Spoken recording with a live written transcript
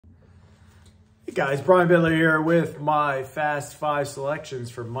Hey guys, Brian Bitler here with my Fast 5 selections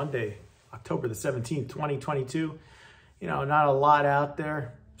for Monday, October the 17th, 2022. You know, not a lot out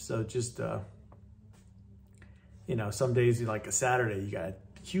there. So just, you know, some days like a Saturday, you got a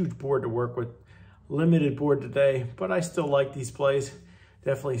huge board to work with. Limited board today, but I still like these plays.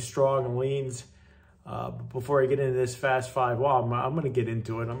 Definitely strong leans. But before I get into this Fast 5, well, I'm going to get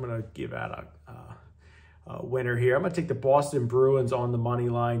into it. I'm going to give out a winner here. I'm going to take the Boston Bruins on the money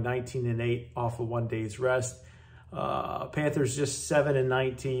line, 19-8 off of 1 day's rest. Panthers just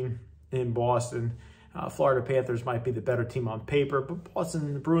 7-19 in Boston. Florida Panthers might be the better team on paper, but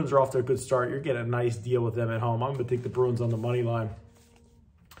Boston, the Bruins are off to a good start. You're getting a nice deal with them at home. I'm going to take the Bruins on the money line.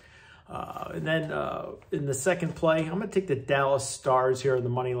 And then in the second play, I'm going to take the Dallas Stars here on the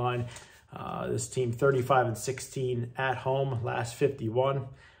money line. This team 35-16 at home, last 51.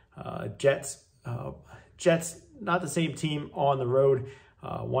 Jets, not the same team on the road.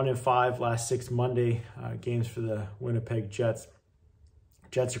 1-5 last 6 Monday games for the Winnipeg Jets.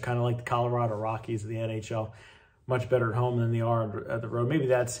 Jets are kind of like the Colorado Rockies of the NHL. Much better at home than they are at the road. Maybe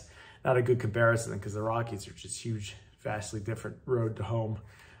that's not a good comparison because the Rockies are just huge, vastly different road to home.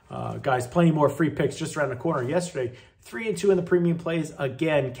 Guys, plenty more free picks just around the corner. Yesterday, 3-2 in the premium plays.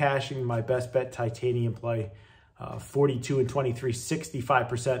 Again, cashing my best bet titanium play. 42-23,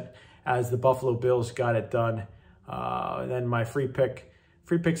 65% as the Buffalo Bills got it done. And then my free picks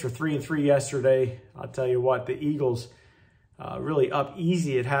were 3-3 yesterday. I'll tell you what, the Eagles really up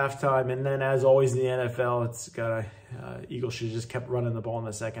easy at halftime. And then as always in the NFL, it's got Eagles should have just kept running the ball in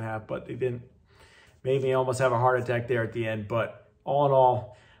the second half, but they didn't. Made me almost have a heart attack there at the end. But all in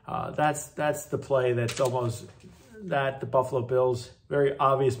all, that's the play that's almost the Buffalo Bills. Very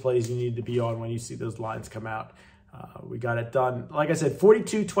obvious plays you need to be on when you see those lines come out. We got it done. Like I said,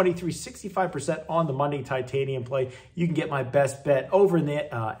 42-23, 65% on the Monday titanium play. You can get my best bet over in the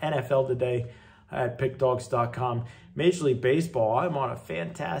NFL today at PickDawgz.com. Major League Baseball, I'm on a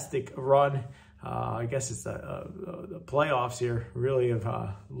fantastic run. I guess it's the playoffs here really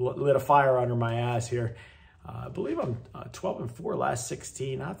have lit a fire under my ass here. I believe I'm 12-4 last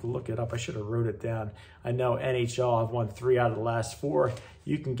 16. I have to look it up. I should have wrote it down. I know NHL, I've won 3 out of the last 4.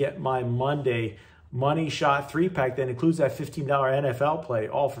 You can get my Monday Money Shot 3-pack that includes that $15 NFL play,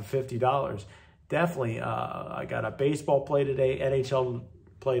 all for $50. Definitely, I got a baseball play today, NHL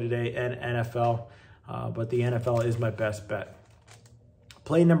play today, and NFL. But the NFL is my best bet.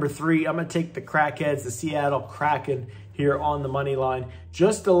 Play number 3, I'm going to take the Crackheads, the Seattle Kraken here on the money line.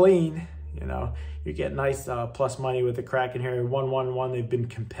 Just a lean, you know. You get nice plus money with the Kraken here. 1-1-1, they've been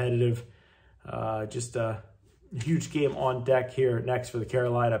competitive. Just a huge game on deck here next for the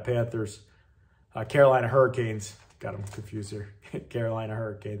Carolina Panthers. Carolina Hurricanes. Got them confused here. Carolina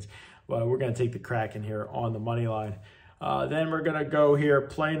Hurricanes. Well, we're going to take the Kraken here on the money line. Then we're going to go here,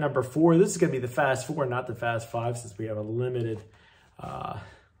 play number 4. This is going to be the Fast 4, not the Fast 5, since we have a limited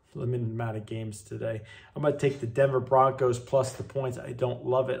amount of games today. I'm going to take the Denver Broncos plus the points. I don't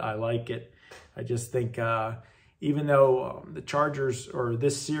love it. I like it. I just think even though the Chargers, or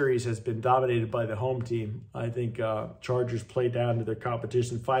this series, has been dominated by the home team, I think Chargers play down to their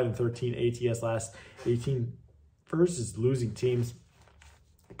competition. 5-13 ATS last 18 versus losing teams.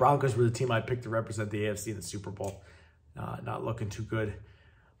 Broncos were the team I picked to represent the AFC in the Super Bowl. Not looking too good.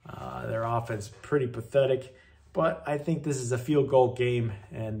 Their offense pretty pathetic. But I think this is a field goal game,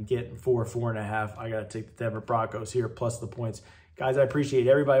 and getting 4.5. I got to take the Denver Broncos here plus the points. Guys, I appreciate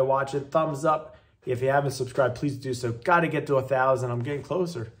everybody watching. Thumbs up. If you haven't subscribed, please do so. Got to get to 1,000. I'm getting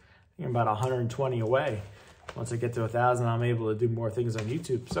closer. I think I'm about 120 away. Once I get to 1,000, I'm able to do more things on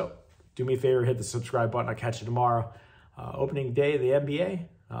YouTube. So do me a favor, hit the subscribe button. I'll catch you tomorrow. Opening day of the NBA.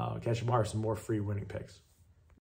 I'll catch you tomorrow. Some more free winning picks.